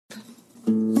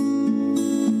Welcome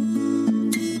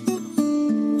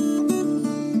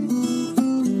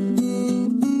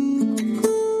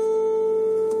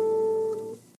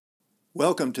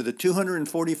to the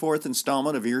 244th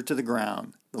installment of Ear to the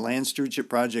Ground, the Land Stewardship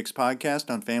Project's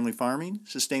podcast on family farming,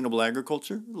 sustainable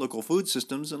agriculture, local food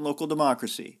systems, and local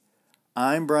democracy.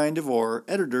 I'm Brian DeVore,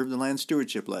 editor of the Land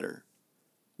Stewardship Letter.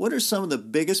 What are some of the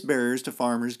biggest barriers to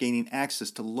farmers gaining access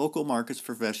to local markets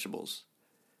for vegetables?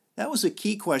 That was a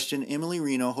key question Emily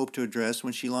Reno hoped to address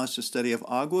when she launched a study of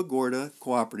Agua Gorda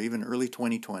Cooperative in early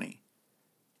 2020.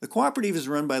 The cooperative is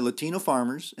run by Latino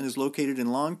farmers and is located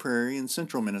in Long Prairie in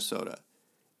central Minnesota.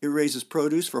 It raises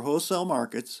produce for wholesale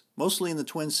markets, mostly in the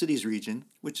Twin Cities region,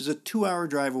 which is a 2-hour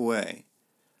drive away.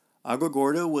 Agua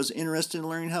Gorda was interested in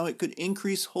learning how it could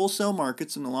increase wholesale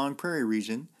markets in the Long Prairie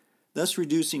region, thus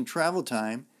reducing travel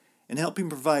time and helping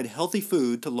provide healthy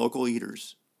food to local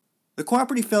eaters. The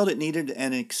cooperative felt it needed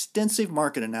an extensive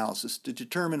market analysis to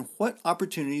determine what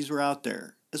opportunities were out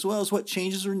there, as well as what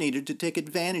changes were needed to take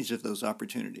advantage of those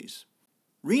opportunities.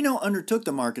 Reno undertook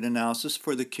the market analysis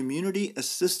for the Community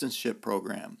Assistantship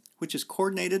Program, which is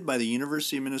coordinated by the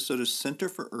University of Minnesota's Center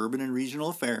for Urban and Regional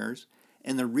Affairs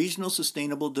and the Regional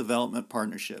Sustainable Development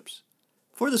Partnerships.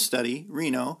 For the study,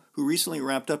 Reno, who recently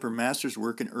wrapped up her master's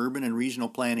work in urban and regional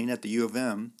planning at the U of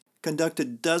M,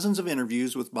 conducted dozens of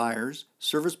interviews with buyers,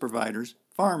 service providers,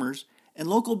 farmers, and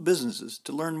local businesses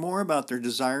to learn more about their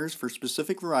desires for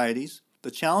specific varieties, the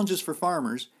challenges for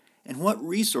farmers, and what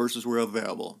resources were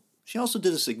available. She also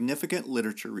did a significant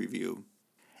literature review.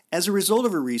 As a result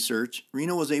of her research,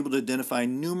 Reno was able to identify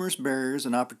numerous barriers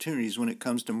and opportunities when it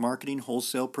comes to marketing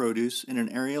wholesale produce in an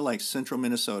area like central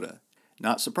Minnesota.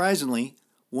 Not surprisingly,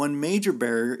 one major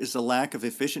barrier is the lack of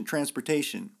efficient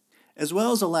transportation, as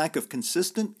well as a lack of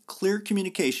consistent, clear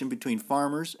communication between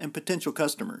farmers and potential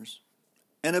customers.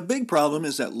 And a big problem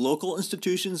is that local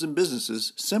institutions and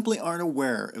businesses simply aren't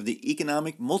aware of the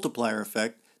economic multiplier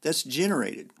effect that's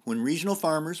generated when regional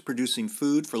farmers producing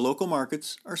food for local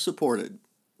markets are supported.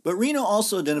 But Reno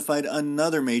also identified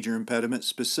another major impediment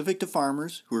specific to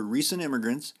farmers who are recent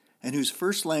immigrants and whose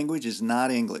first language is not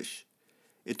English.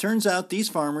 It turns out these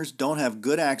farmers don't have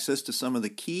good access to some of the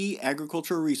key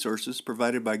agricultural resources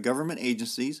provided by government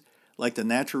agencies like the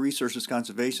Natural Resources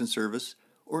Conservation Service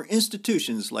or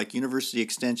institutions like University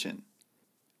Extension.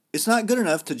 It's not good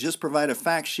enough to just provide a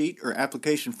fact sheet or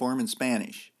application form in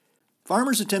Spanish.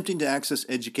 Farmers attempting to access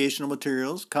educational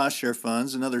materials, cost-share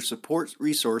funds, and other support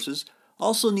resources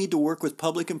also need to work with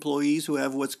public employees who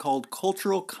have what's called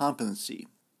cultural competency,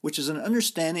 which is an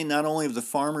understanding not only of the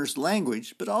farmer's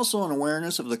language, but also an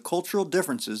awareness of the cultural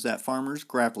differences that farmer's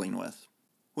grappling with.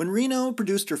 When Reno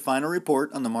produced her final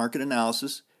report on the market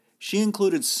analysis, she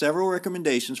included several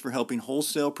recommendations for helping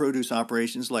wholesale produce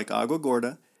operations like Agua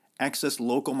Gorda access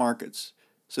local markets,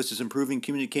 such as improving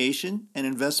communication and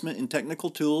investment in technical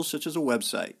tools such as a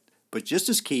website. But just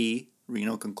as key,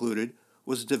 Reno concluded,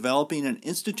 was developing an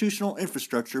institutional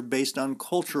infrastructure based on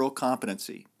cultural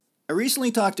competency. I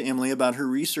recently talked to Emily about her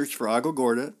research for Agua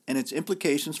Gorda and its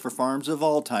implications for farms of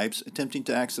all types attempting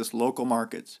to access local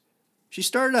markets. She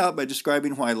started out by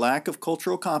describing why lack of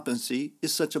cultural competency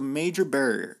is such a major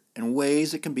barrier and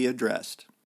ways it can be addressed.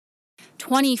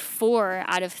 24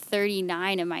 out of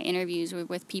 39 of my interviews were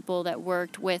with people that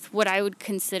worked with what I would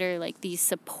consider like these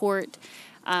support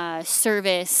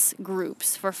service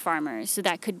groups for farmers. So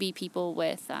that could be people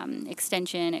with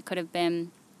Extension. It could have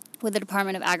been with the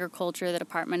Department of Agriculture, the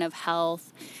Department of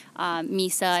Health.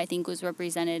 MISA, I think, was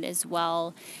represented as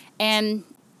well. And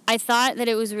I thought that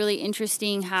it was really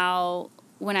interesting how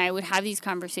when I would have these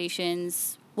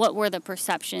conversations, what were the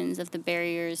perceptions of the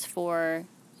barriers for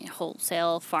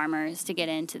wholesale farmers to get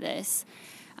into this,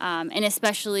 and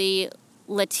especially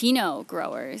Latino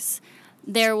growers.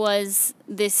 There was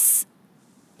this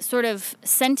sort of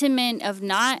sentiment of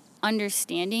not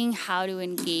understanding how to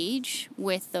engage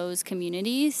with those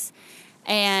communities,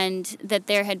 and that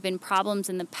there had been problems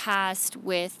in the past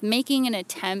with making an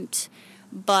attempt,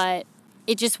 but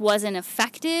it just wasn't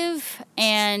effective,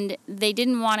 and they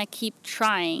didn't want to keep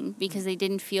trying because they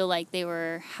didn't feel like they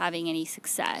were having any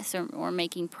success or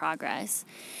making progress.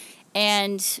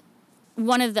 And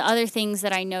one of the other things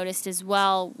that I noticed as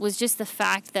well was just the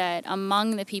fact that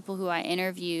among the people who I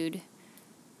interviewed,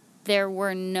 there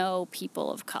were no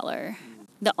people of color.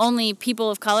 The only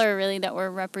people of color really that were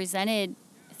represented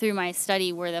through my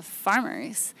study were the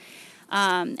farmers.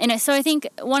 And so I think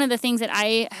one of the things that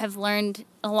I have learned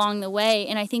along the way,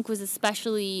 and I think was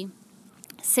especially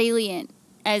salient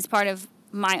as part of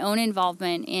my own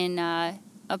involvement in a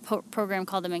program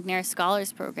called the McNair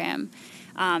Scholars Program,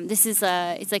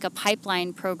 It's like a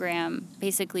pipeline program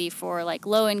basically for like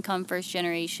low income first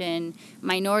generation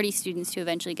minority students to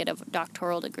eventually get a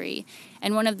doctoral degree.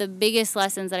 And one of the biggest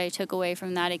lessons that I took away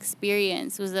from that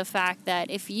experience was the fact that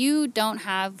if you don't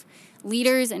have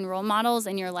leaders and role models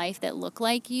in your life that look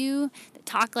like you, that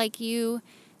talk like you,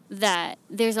 that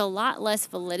there's a lot less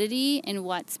validity in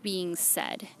what's being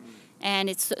said. And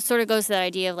it sort of goes to that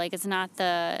idea of like it's not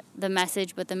the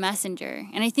message but the messenger.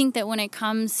 And I think that when it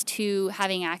comes to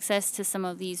having access to some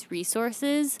of these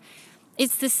resources,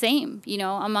 it's the same,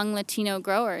 among Latino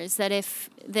growers, that if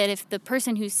the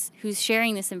person who's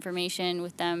sharing this information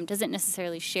with them doesn't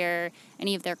necessarily share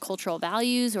any of their cultural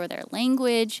values or their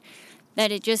language,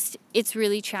 that it's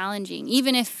really challenging.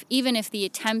 Even if the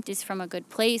attempt is from a good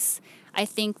place, I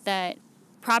think that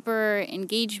proper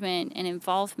engagement and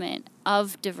involvement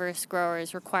of diverse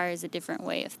growers requires a different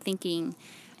way of thinking,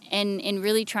 and in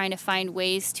really trying to find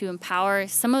ways to empower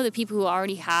some of the people who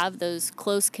already have those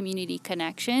close community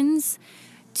connections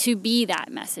to be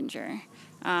that messenger,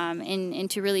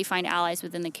 and to really find allies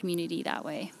within the community that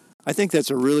way. I think that's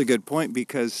a really good point,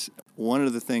 because one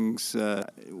of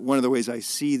the ways I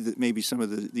see that maybe some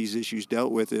of these issues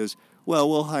dealt with is, well,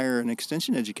 we'll hire an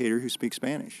extension educator who speaks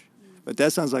Spanish. But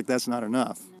that sounds like that's not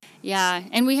enough. Yeah,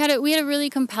 and we had a really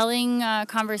compelling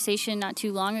conversation not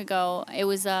too long ago. It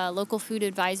was a local food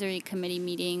advisory committee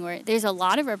meeting where there's a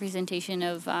lot of representation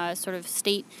of sort of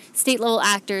state level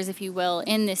actors, if you will,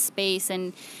 in this space.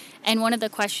 And one of the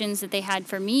questions that they had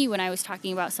for me when I was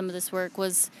talking about some of this work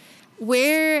was,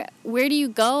 where do you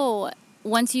go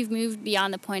once you've moved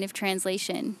beyond the point of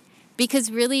translation?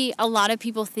 Because really, a lot of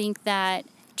people think that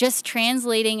just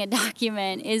translating a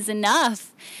document is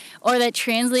enough, or that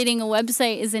translating a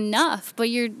website is enough, but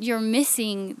you're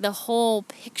missing the whole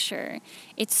picture.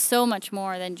 It's so much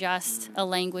more than just a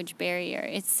language barrier.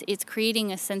 It's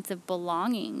creating a sense of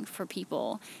belonging for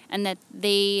people, and that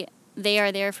they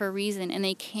are there for a reason, and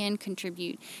they can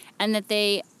contribute, and that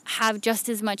they have just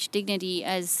as much dignity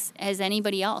as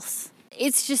anybody else.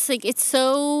 It's just like, it's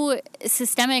so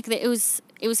systemic that it was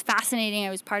fascinating. I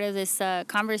was part of this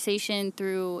conversation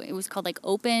through, it was called like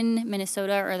Open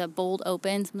Minnesota, or the Bold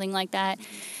Open, something like that.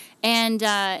 And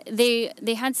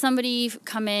they had somebody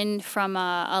come in from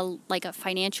a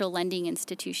financial lending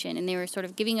institution, and they were sort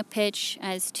of giving a pitch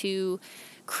as to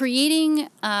creating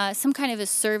some kind of a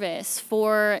service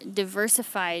for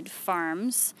diversified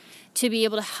farms to be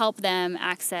able to help them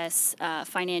access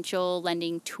financial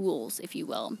lending tools, if you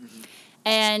will. Mm-hmm.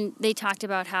 And they talked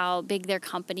about how big their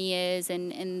company is,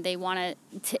 and they want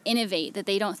to innovate, that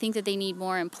they don't think that they need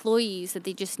more employees, that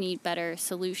they just need better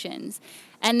solutions.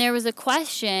 And there was a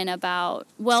question about,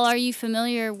 well, are you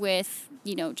familiar with,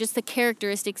 just the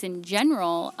characteristics in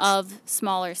general of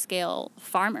smaller scale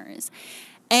farmers?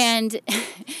 And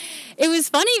it was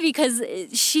funny because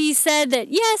she said that,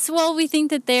 yes, well, we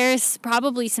think that there's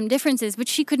probably some differences, but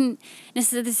she couldn't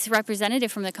necessarily, this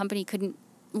representative from the company couldn't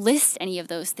list any of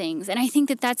those things. And I think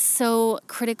that that's so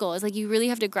critical. It's like, you really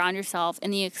have to ground yourself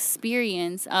in the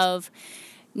experience of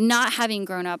not having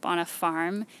grown up on a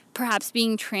farm, perhaps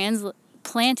being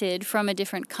transplanted from a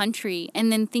different country,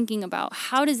 and then thinking about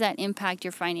how does that impact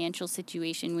your financial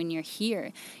situation when you're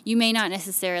here. You may not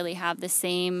necessarily have the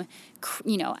same,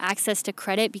 access to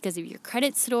credit because of your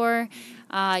credit score.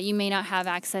 You may not have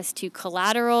access to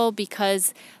collateral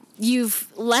because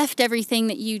you've left everything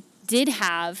that you did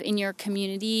have in your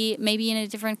community, maybe in a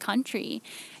different country.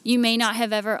 You may not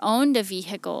have ever owned a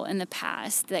vehicle in the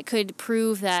past that could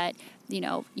prove that,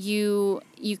 you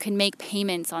can make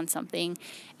payments on something.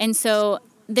 And so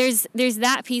there's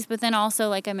that piece, but then also,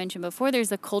 like I mentioned before,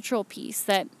 there's a cultural piece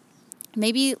that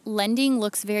maybe lending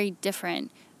looks very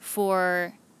different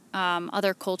for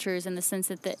other cultures, in the sense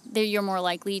that you're more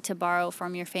likely to borrow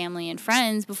from your family and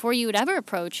friends before you would ever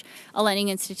approach a lending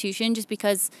institution, just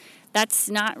because that's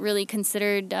not really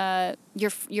considered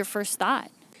your first thought.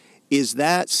 Is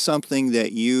that something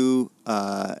that you,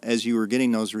 as you were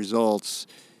getting those results,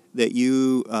 that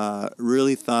you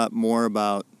really thought more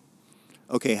about,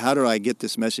 okay, how do I get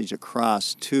this message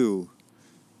across to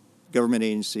government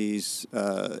agencies,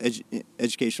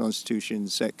 educational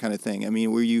institutions, that kind of thing? I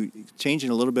mean, were you changing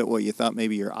a little bit what you thought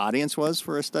maybe your audience was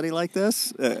for a study like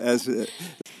this?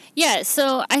 Yeah,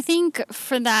 so I think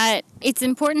for that, it's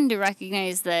important to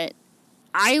recognize that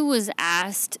I was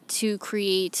asked to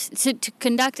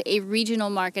conduct a regional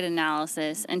market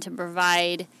analysis and to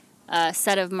provide a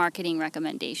set of marketing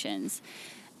recommendations.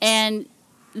 And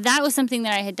that was something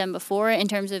that I had done before in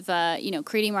terms of,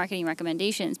 creating marketing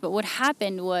recommendations. But what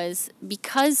happened was,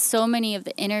 because so many of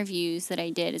the interviews that I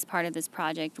did as part of this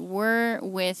project were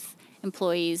with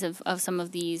employees of some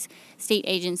of these state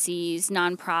agencies,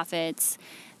 nonprofits,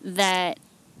 that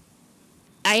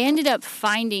I ended up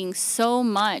finding so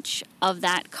much of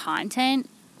that content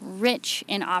rich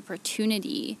in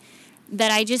opportunity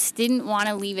that I just didn't want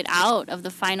to leave it out of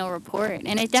the final report.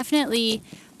 And it definitely,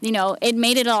 it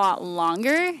made it a lot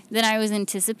longer than I was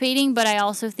anticipating, but I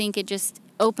also think it just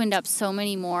opened up so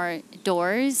many more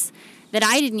doors that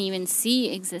I didn't even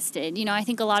see existed. I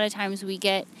think a lot of times we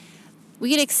get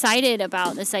excited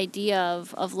about this idea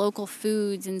of local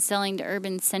foods and selling to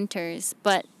urban centers,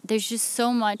 but there's just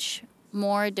so much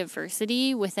more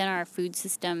diversity within our food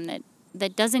system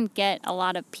that doesn't get a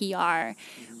lot of PR.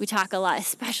 We talk a lot,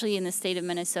 especially in the state of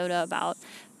Minnesota, about,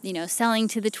 selling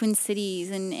to the Twin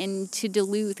Cities and to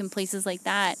Duluth and places like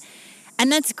that.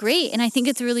 And that's great. And I think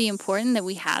it's really important that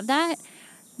we have that.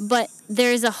 But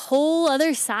there's a whole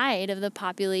other side of the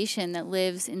population that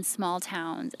lives in small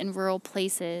towns and rural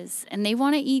places, and they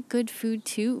want to eat good food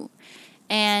too.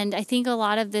 And I think a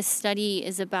lot of this study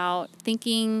is about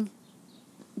thinking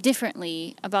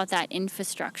differently about that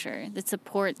infrastructure that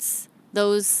supports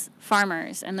those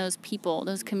farmers and those people,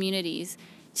 those communities,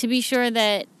 to be sure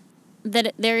that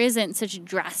there isn't such a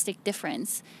drastic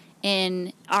difference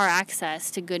in our access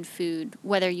to good food,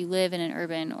 whether you live in an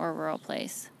urban or rural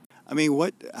place. I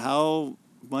mean, how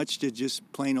much did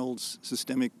just plain old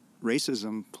systemic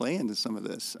racism play into some of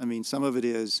this? I mean, some of it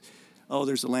is,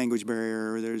 there's a language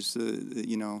barrier, or there's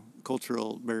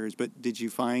cultural barriers, but did you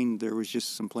find there was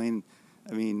just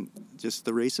just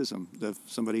the racism of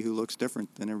somebody who looks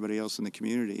different than everybody else in the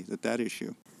community, that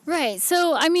issue? Right.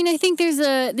 So, I mean, I think there's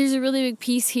a really big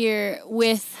piece here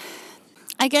with,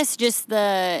 I guess, just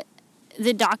the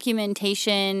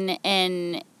documentation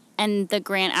and the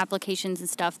grant applications and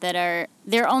stuff they're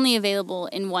only available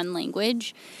in one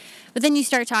language. But then you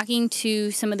start talking to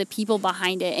some of the people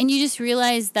behind it, and you just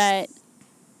realize that,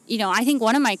 I think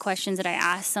one of my questions that I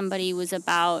asked somebody was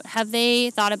about, have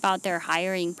they thought about their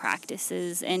hiring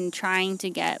practices and trying to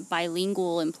get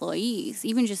bilingual employees,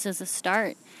 even just as a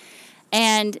start?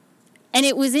 And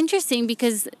it was interesting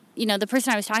because, the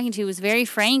person I was talking to was very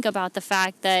frank about the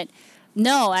fact that,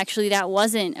 no, actually that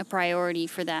wasn't a priority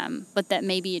for them, but that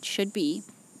maybe it should be.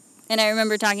 And I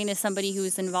remember talking to somebody who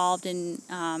was involved in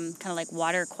kind of like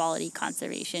water quality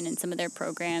conservation and some of their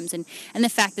programs, and the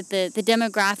fact that the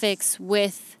demographics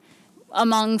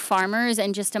among farmers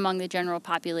and just among the general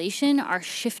population are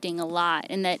shifting a lot,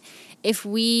 and that if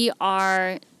we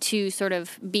are to sort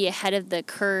of be ahead of the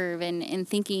curve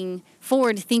and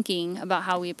forward thinking about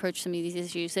how we approach some of these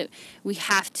issues, that we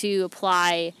have to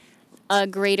apply a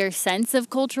greater sense of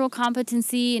cultural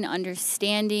competency and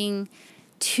understanding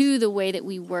to the way that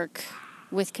we work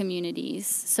with communities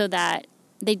so that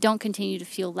they don't continue to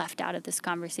feel left out of this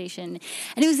conversation.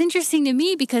 And it was interesting to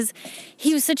me because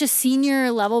he was such a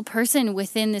senior level person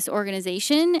within this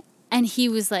organization, and he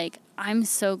was like, I'm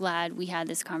so glad we had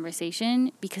this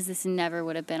conversation because this never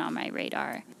would have been on my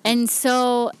radar. And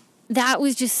so that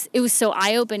was it was so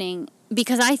eye-opening,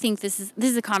 because I think this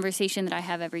is a conversation that I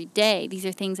have every day. These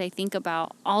are things I think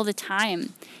about all the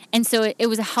time. And so it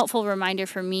was a helpful reminder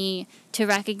for me to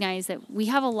recognize that we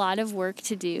have a lot of work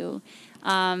to do,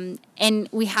 and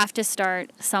we have to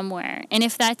start somewhere. And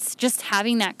if that's just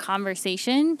having that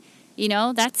conversation,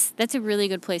 that's a really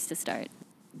good place to start.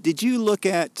 Did you look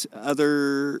at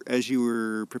as you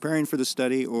were preparing for the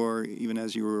study, or even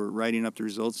as you were writing up the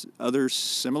results, other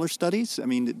similar studies? I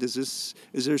mean, is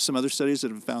there some other studies that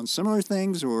have found similar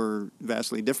things or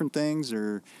vastly different things?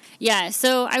 Or Yeah,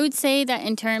 so I would say that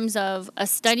in terms of a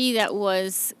study that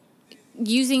was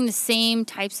using the same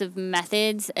types of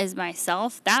methods as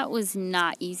myself, that was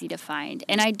not easy to find.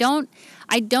 And I don't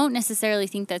necessarily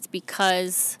think that's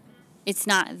because it's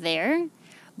not there,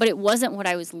 but it wasn't what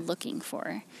I was looking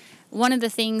for. One of the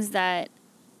things that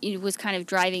was kind of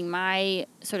driving my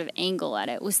sort of angle at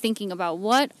it was thinking about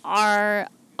what are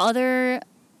other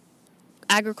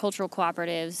agricultural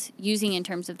cooperatives using in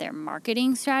terms of their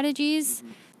marketing strategies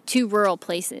to rural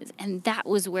places. And that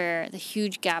was where the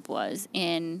huge gap was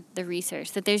in the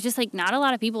research, that there's just not a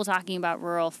lot of people talking about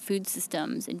rural food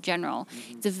systems in general.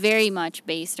 It's very much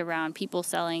based around people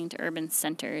selling to urban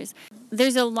centers.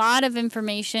 There's a lot of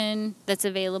information that's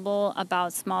available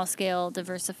about small-scale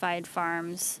diversified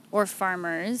farms or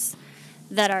farmers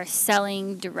that are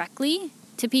selling directly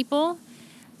to people,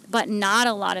 but not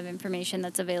a lot of information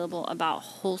that's available about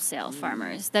wholesale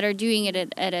farmers that are doing it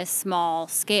at a small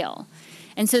scale.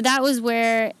 And so that was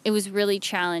where it was really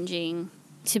challenging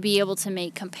to be able to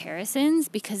make comparisons,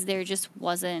 because there just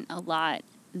wasn't a lot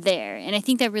there. And I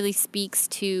think that really speaks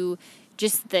to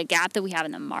just the gap that we have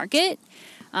in the market.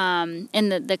 and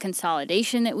the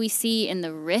consolidation that we see and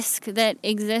the risk that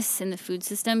exists in the food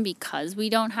system because we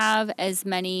don't have as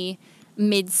many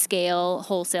mid-scale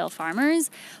wholesale farmers.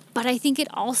 But I think it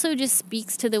also just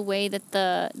speaks to the way that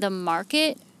the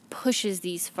market pushes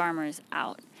these farmers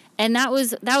out. And that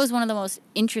was one of the most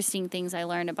interesting things I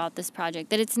learned about this project,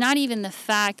 that it's not even the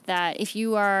fact that if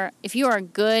you are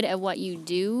good at what you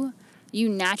do, you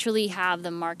naturally have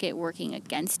the market working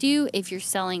against you if you're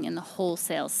selling in the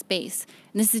wholesale space.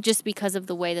 And this is just because of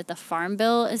the way that the Farm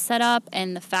Bill is set up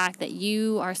and the fact that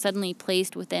you are suddenly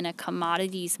placed within a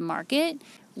commodities market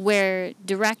where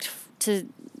direct to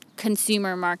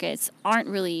consumer markets aren't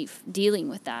really dealing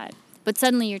with that. But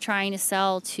suddenly you're trying to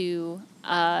sell to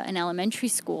an elementary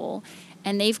school,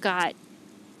 and they've got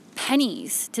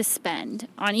pennies to spend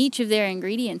on each of their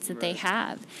ingredients that they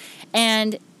have.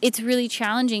 And it's really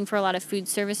challenging for a lot of food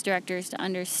service directors to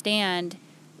understand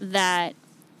that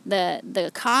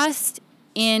the cost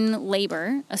in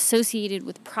labor associated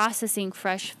with processing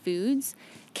fresh foods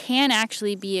can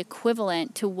actually be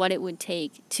equivalent to what it would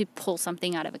take to pull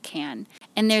something out of a can.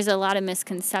 And there's a lot of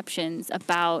misconceptions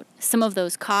about some of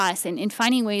those costs, and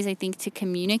finding ways, I think, to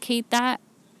communicate that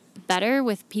better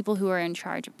with people who are in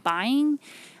charge of buying,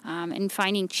 and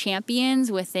finding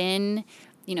champions within,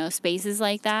 spaces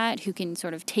like that who can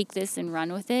sort of take this and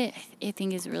run with it, I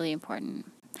think is really important.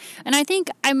 And I think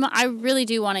I really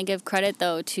do want to give credit,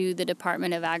 though, to the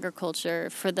Department of Agriculture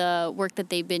for the work that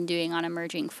they've been doing on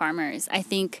emerging farmers. I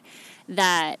think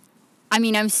that,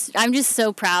 I'm just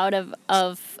so proud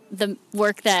of the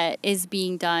work that is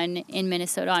being done in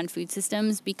Minnesota on food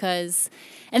systems because,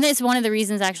 and that's one of the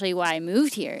reasons actually why I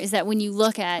moved here, is that when you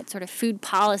look at sort of food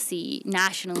policy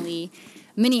nationally,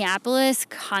 Minneapolis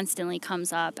constantly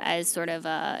comes up as sort of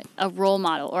a role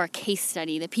model or a case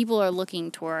study that people are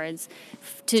looking towards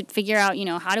to figure out,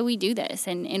 how do we do this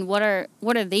and what are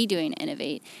they doing to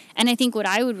innovate? And I think what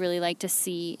I would really like to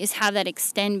see is have that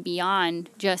extend beyond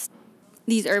just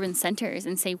these urban centers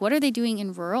and say, what are they doing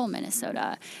in rural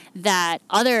Minnesota that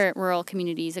other rural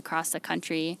communities across the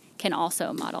country can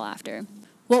also model after?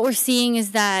 What we're seeing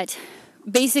is that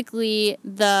basically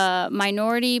the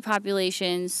minority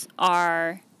populations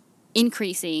are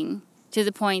increasing to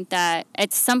the point that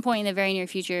at some point in the very near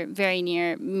future, very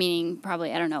near, meaning probably,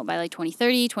 by like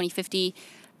 2030, 2050,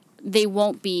 they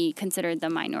won't be considered the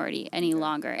minority any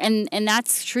longer. And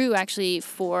that's true actually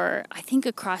for, I think,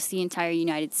 across the entire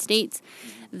United States,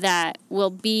 that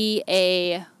will be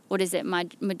a,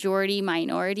 majority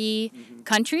minority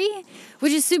country,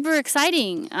 which is super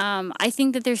exciting. I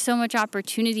think that there's so much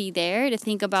opportunity there to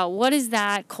think about what does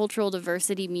that cultural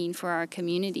diversity mean for our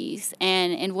communities,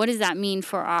 and what does that mean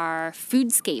for our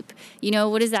foodscape?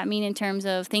 What does that mean in terms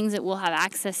of things that we'll have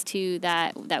access to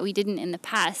that we didn't in the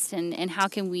past, and how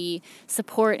can we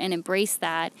support and embrace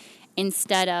that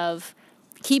instead of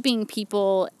keeping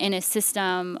people in a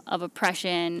system of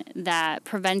oppression that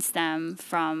prevents them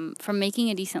from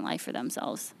making a decent life for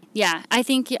themselves. Yeah, I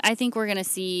think we're going to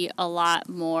see a lot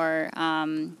more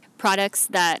products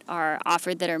that are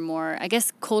offered that are more, I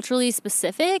guess, culturally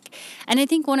specific. And I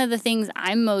think one of the things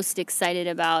I'm most excited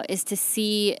about is to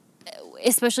see,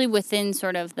 especially within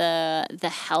sort of the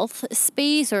health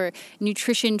space or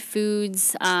nutrition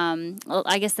foods,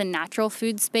 I guess the natural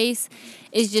food space,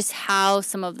 is just how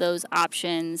some of those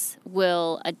options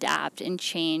will adapt and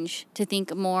change to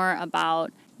think more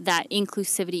about that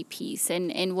inclusivity piece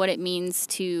and what it means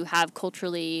to have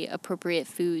culturally appropriate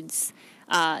foods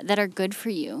that are good for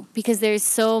you. Because there's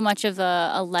so much of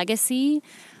a legacy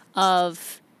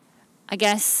of, I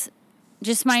guess,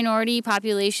 just minority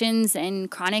populations and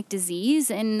chronic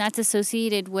disease, and that's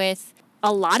associated with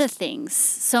a lot of things.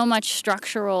 So much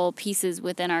structural pieces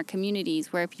within our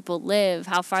communities, where people live,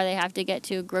 how far they have to get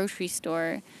to a grocery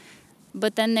store.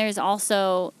 But then there's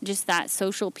also just that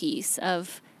social piece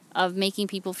of making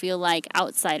people feel like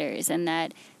outsiders and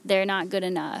that they're not good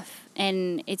enough.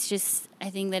 And it's just, I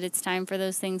think that it's time for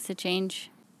those things to change.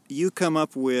 You come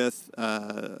up with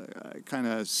kind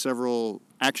of several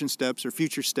action steps or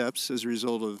future steps as a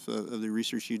result of the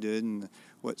research you did and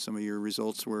what some of your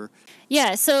results were.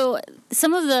 Yeah, so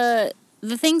some of the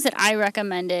things that I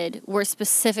recommended were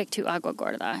specific to Agua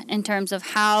Gorda in terms of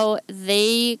how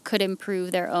they could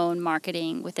improve their own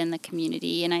marketing within the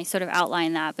community. And I sort of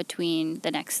outlined that between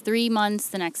the next 3 months,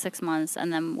 the next 6 months,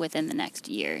 and then within the next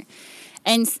year.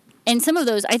 And some of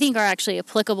those, I think, are actually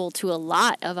applicable to a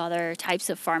lot of other types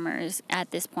of farmers at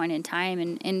this point in time.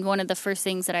 And one of the first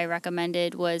things that I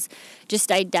recommended was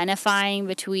just identifying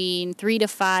between 3 to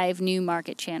 5 new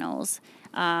market channels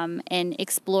and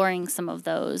exploring some of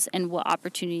those and what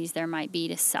opportunities there might be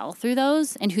to sell through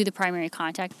those and who the primary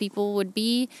contact people would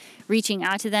be, reaching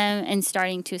out to them and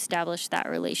starting to establish that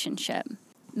relationship.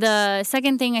 The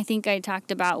second thing I think I talked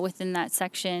about within that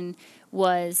section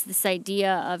was this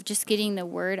idea of just getting the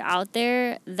word out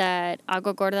there that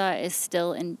Agua Gorda is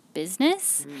still in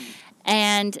business.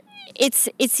 And it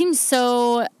seems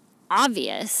so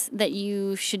obvious that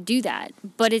you should do that,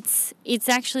 but it's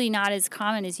actually not as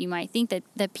common as you might think,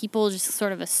 that people just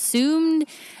sort of assumed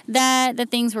that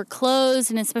things were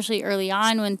closed, and especially early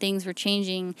on when things were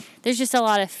changing, there's just a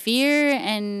lot of fear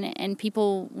and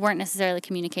people weren't necessarily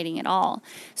communicating at all.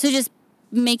 So just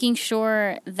making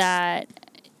sure that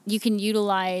you can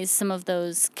utilize some of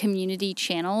those community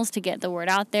channels to get the word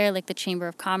out there, like the Chamber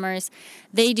of Commerce.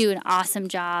 They do an awesome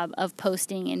job of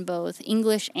posting in both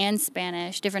English and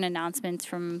Spanish, different announcements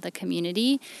from the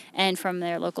community and from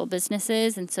their local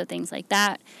businesses, and so things like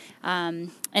that. And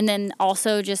then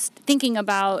also just thinking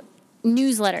about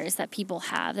newsletters that people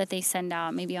have that they send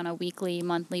out maybe on a weekly,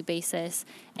 monthly basis,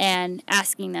 and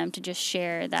asking them to just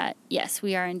share that, yes,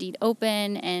 we are indeed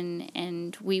open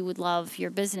and we would love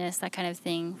your business, that kind of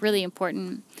thing. Really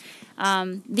important.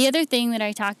 The other thing that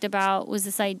I talked about was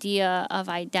this idea of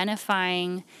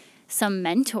identifying some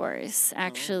mentors,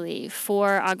 actually,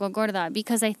 for Agua Gorda,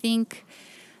 because I think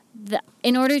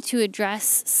in order to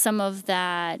address some of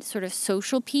that sort of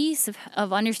social piece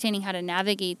of understanding how to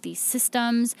navigate these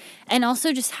systems and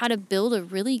also just how to build a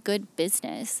really good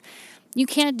business, you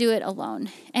can't do it alone.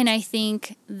 And I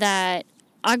think that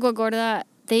Agua Gorda,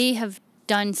 they have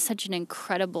done such an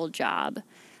incredible job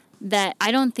that I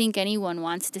don't think anyone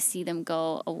wants to see them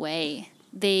go away.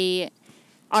 They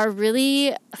are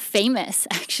really famous,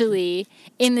 actually,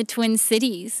 in the Twin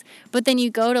Cities. But then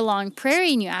you go to Long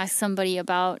Prairie and you ask somebody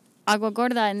about Agua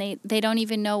Gorda, and they don't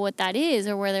even know what that is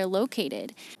or where they're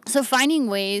located. So finding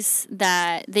ways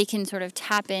that they can sort of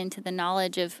tap into the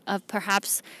knowledge of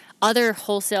perhaps other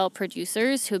wholesale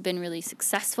producers who have been really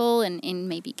successful in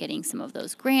maybe getting some of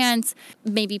those grants,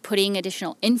 maybe putting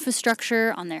additional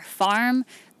infrastructure on their farm.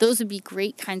 Those would be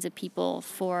great kinds of people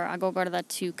for Agua Gorda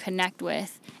to connect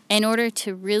with in order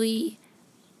to really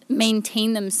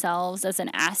maintain themselves as an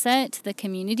asset to the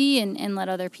community and let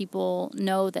other people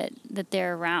know that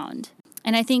they're around.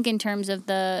 And I think in terms of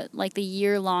the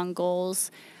year-long goals,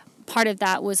 part of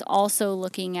that was also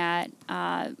looking at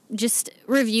just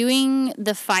reviewing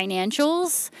the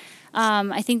financials.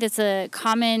 I think that's a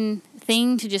common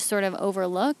thing to just sort of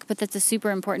overlook, but that's a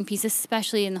super important piece,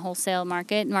 especially in the wholesale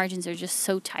market. Margins are just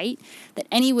so tight that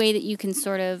any way that you can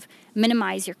sort of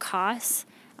minimize your costs,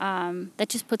 that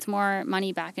just puts more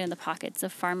money back into the pockets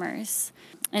of farmers.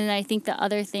 And I think the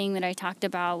other thing that I talked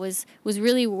about was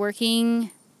really working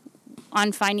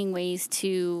on finding ways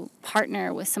to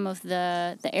partner with some of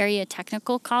the area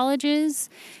technical colleges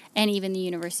and even the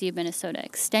University of Minnesota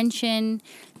Extension,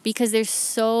 because there's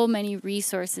so many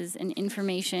resources and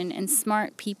information and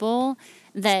smart people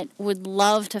that would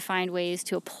love to find ways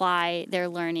to apply their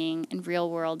learning in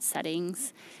real-world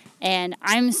settings. And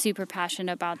I'm super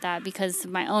passionate about that because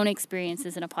of my own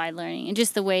experiences in applied learning and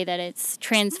just the way that it's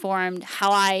transformed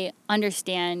how I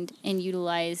understand and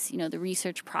utilize, the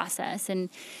research process. And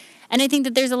I think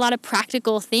that there's a lot of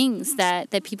practical things that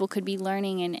people could be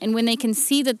learning. And when they can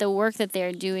see that the work that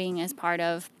they're doing as part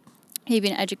of maybe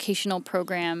an educational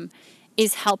program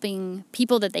is helping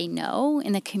people that they know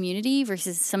in the community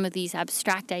versus some of these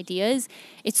abstract ideas,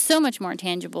 it's so much more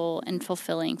tangible and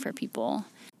fulfilling for people.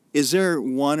 Is there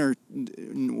one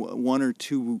or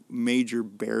two major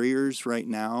barriers right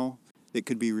now that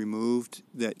could be removed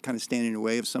that kind of stand in the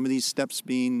way of some of these steps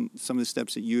being some of the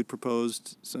steps that you had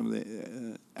proposed, some of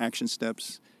the action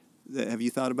steps? Have you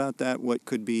thought about that? What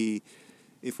could be,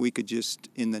 if we could just,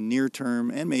 in the near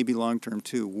term and maybe long term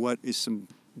too, what is some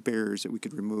barriers that we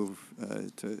could remove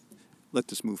to let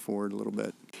this move forward a little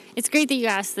bit? It's great that you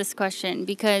asked this question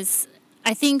because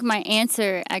I think my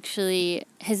answer actually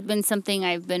has been something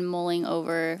I've been mulling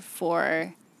over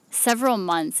for several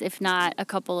months, if not a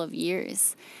couple of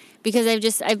years,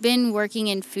 because I've been working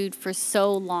in food for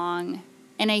so long,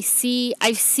 and I've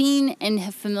seen and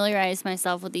have familiarized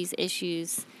myself with these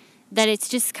issues that it's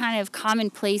just kind of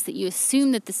commonplace that you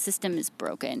assume that the system is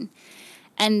broken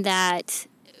and that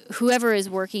whoever is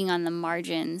working on the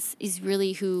margins is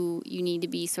really who you need to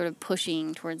be sort of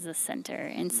pushing towards the center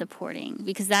and supporting,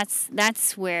 because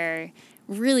that's where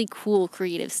really cool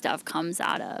creative stuff comes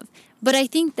out of. But I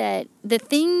think that the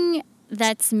thing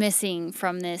that's missing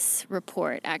from this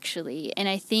report, actually, and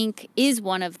I think is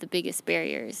one of the biggest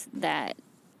barriers that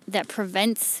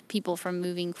prevents people from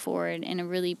moving forward in a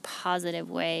really positive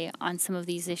way on some of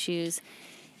these issues,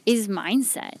 is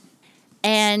mindset.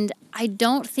 And I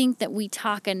don't think that we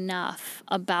talk enough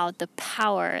about the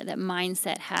power that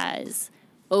mindset has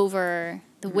over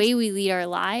the way we lead our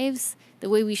lives, the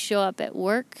way we show up at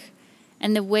work,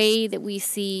 and the way that we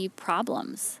see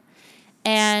problems.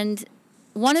 And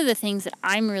one of the things that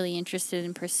I'm really interested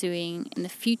in pursuing in the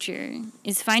future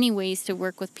is finding ways to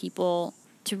work with people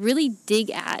to really dig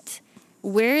at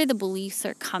where the beliefs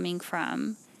are coming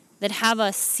from that have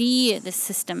us see the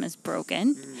system as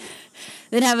broken,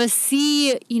 that have us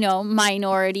see,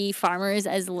 minority farmers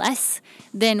as less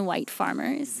than white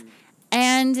farmers,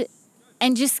 and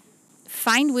just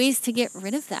find ways to get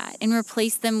rid of that and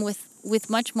replace them with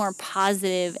much more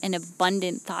positive and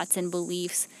abundant thoughts and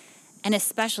beliefs, and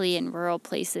especially in rural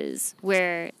places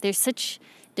where there's such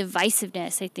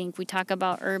divisiveness. I think we talk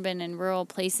about urban and rural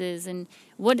places, and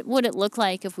what would it look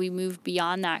like if we moved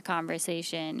beyond that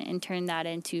conversation and turned that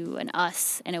into an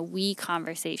us and a we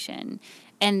conversation,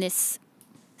 and this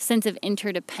sense of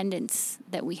interdependence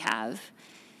that we have.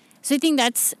 So I think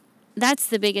that's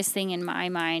the biggest thing in my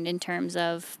mind in terms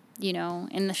of,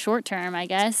 in the short term, I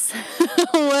guess,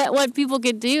 what people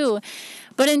could do.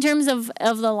 But in terms of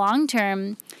the long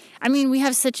term, I mean, we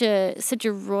have such a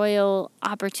royal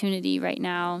opportunity right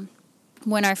now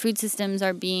when our food systems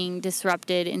are being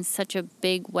disrupted in such a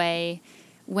big way,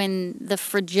 when the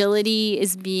fragility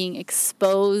is being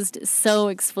exposed so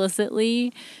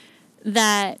explicitly,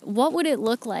 that what would it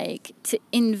look like to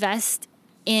invest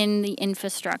in the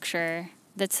infrastructure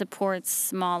that supports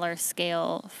smaller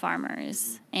scale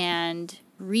farmers and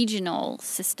regional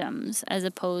systems as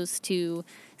opposed to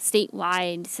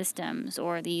statewide systems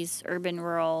or these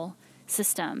urban-rural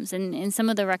systems. And some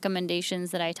of the recommendations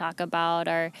that I talk about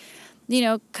are,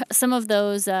 some of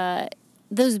those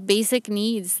basic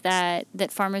needs that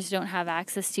farmers don't have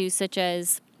access to, such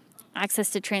as access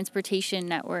to transportation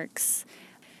networks,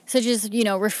 such as,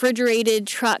 refrigerated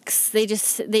trucks. They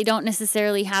don't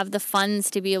necessarily have the funds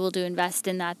to be able to invest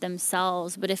in that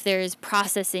themselves. But if there's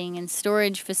processing and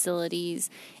storage facilities,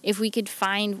 if we could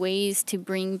find ways to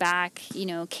bring back,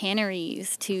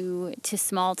 canneries to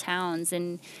small towns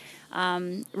and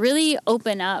really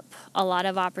open up a lot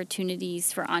of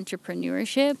opportunities for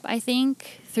entrepreneurship, I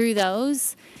think, through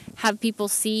those, have people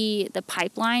see the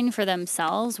pipeline for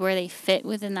themselves, where they fit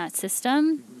within that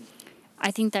system, I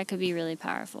think that could be really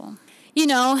powerful.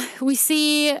 We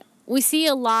see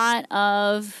a lot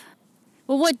of,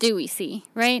 well, what do we see,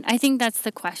 right? I think that's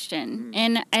the question.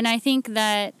 And I think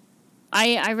that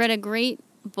I read a great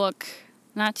book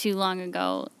not too long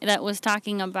ago that was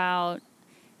talking about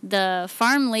the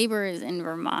farm laborers in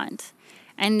Vermont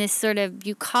and this sort of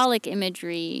bucolic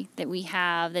imagery that we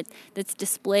have that's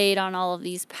displayed on all of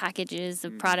these packages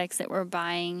of products that we're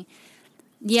buying.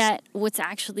 Yet what's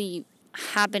actually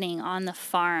happening on the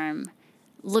farm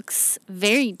looks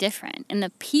very different, and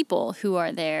the people who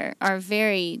are there are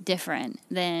very different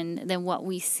than what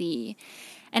we see.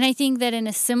 And I think that in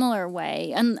a similar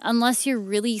way, unless you're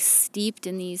really steeped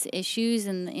in these issues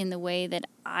in the way that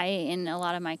I and a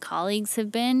lot of my colleagues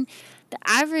have been, the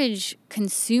average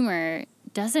consumer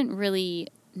doesn't really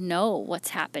know what's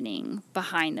happening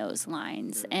behind those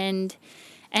lines. And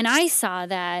I saw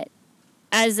that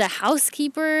as a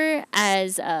housekeeper,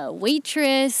 as a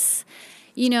waitress,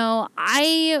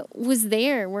 I was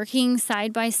there working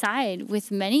side by side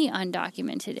with many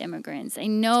undocumented immigrants. I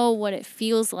know what it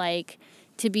feels like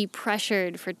to be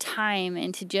pressured for time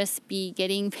and to just be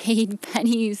getting paid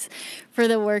pennies for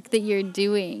the work that you're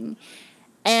doing.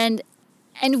 And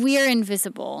we are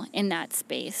invisible in that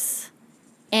space.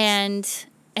 And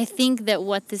I think that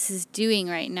what this is doing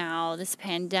right now, this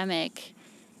pandemic,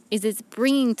 is it's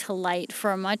bringing to light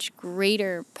for a much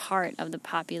greater part of the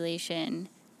population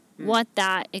what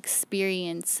that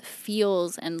experience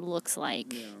feels and looks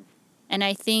like. Yeah. And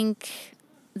I think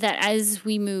that as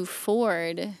we move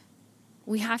forward,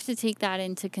 we have to take that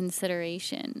into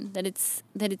consideration, that it's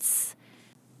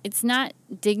not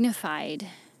dignified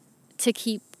to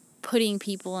keep putting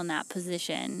people in that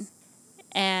position,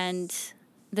 and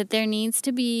that there needs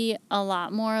to be a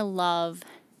lot more love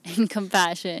and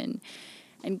compassion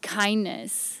and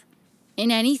kindness in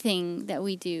anything that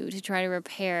we do to try to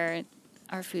repair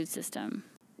our food system.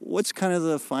 What's kind of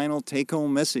the final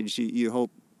take-home message you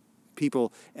hope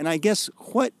people, and I guess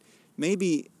what,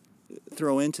 maybe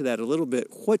throw into that a little bit,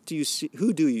 what do you see,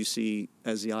 who do you see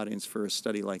as the audience for a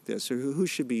study like this, or who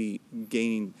should be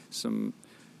gaining some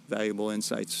valuable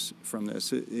insights from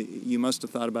this? You must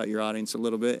have thought about your audience a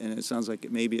little bit, and it sounds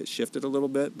like maybe it shifted a little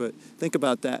bit, but think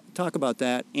about that, talk about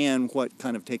that, and what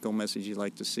kind of take-home message you'd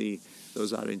like to see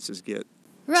those audiences get.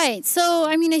 Right. So,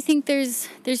 I mean, I think there's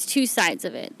two sides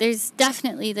of it. There's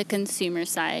definitely the consumer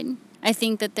side, I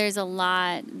think that there's a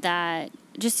lot that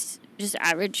just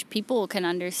average people can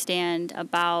understand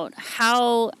about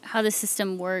how the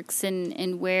system works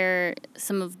and where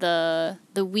some of the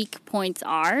weak points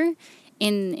are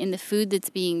in the food that's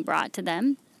being brought to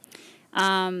them.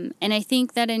 And I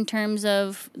think that in terms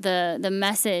of the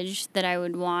message that I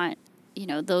would want,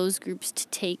 those groups to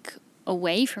take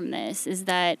away from this is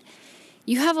that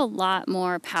you have a lot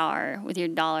more power with your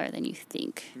dollar than you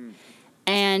think.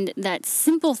 And that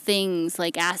simple things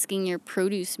like asking your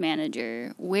produce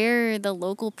manager where the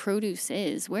local produce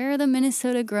is, where are the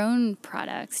Minnesota grown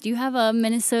products? Do you have a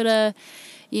Minnesota,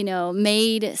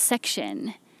 made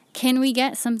section? Can we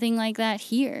get something like that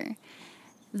here?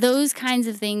 Those kinds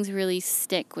of things really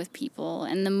stick with people.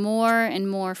 And the more and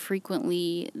more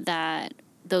frequently that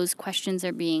those questions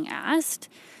are being asked,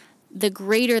 the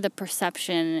greater the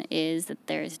perception is that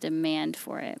there's demand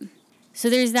for it. So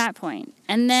there's that point.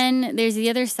 And then there's the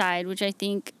other side, which I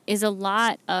think is a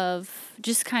lot of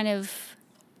just kind of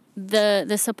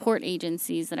the support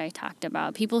agencies that I talked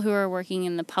about. People who are working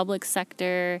in the public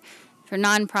sector, for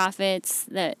nonprofits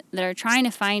that are trying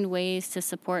to find ways to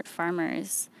support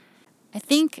farmers. I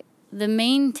think the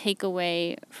main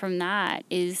takeaway from that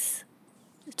is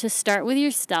to start with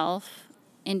yourself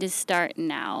and to start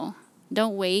now.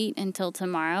 Don't wait until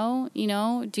tomorrow,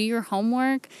 do your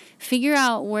homework, figure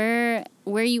out where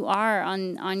you are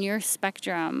on your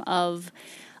spectrum of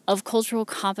cultural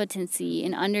competency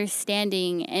and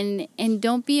understanding, and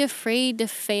don't be afraid to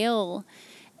fail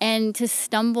and to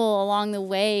stumble along the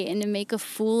way and to make a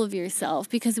fool of yourself,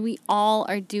 because we all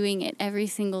are doing it every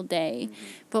single day.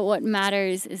 But what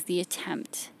matters is the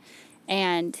attempt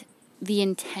and the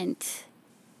intent.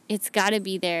 It's got to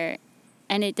be there.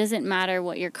 And it doesn't matter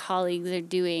what your colleagues are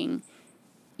doing.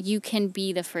 You can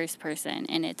be the first person,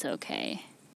 and it's okay.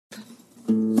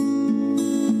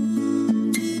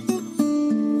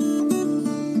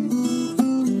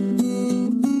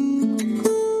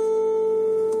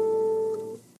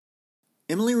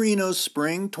 Emily Reno's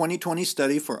Spring 2020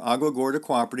 study for Agua Gorda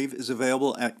Cooperative is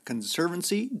available at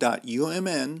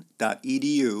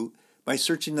conservancy.umn.edu by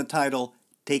searching the title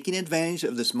Taking Advantage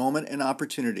of This Moment and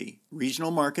Opportunity, Regional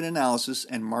Market Analysis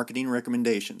and Marketing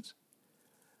Recommendations.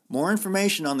 More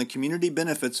information on the community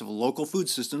benefits of local food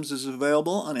systems is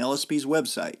available on LSP's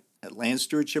website at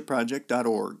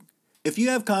landstewardshipproject.org. If you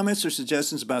have comments or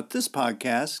suggestions about this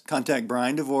podcast, contact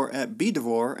Brian DeVore at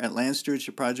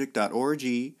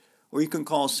bdevore@landstewardshipproject.org, or you can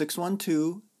call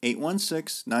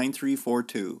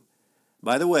 612-816-9342.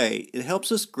 By the way, it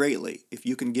helps us greatly if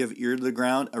you can give Ear to the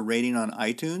Ground a rating on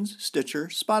iTunes, Stitcher,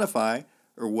 Spotify,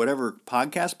 or whatever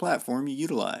podcast platform you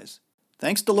utilize.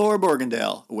 Thanks to Laura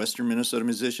Borgendale, a Western Minnesota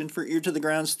musician, for Ear to the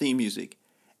Ground's theme music.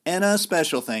 And a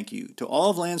special thank you to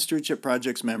all of Land Stewardship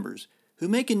Project's members who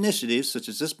make initiatives such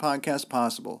as this podcast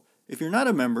possible. If you're not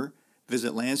a member,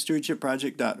 visit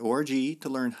landstewardshipproject.org to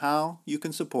learn how you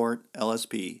can support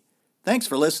LSP. Thanks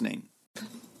for listening.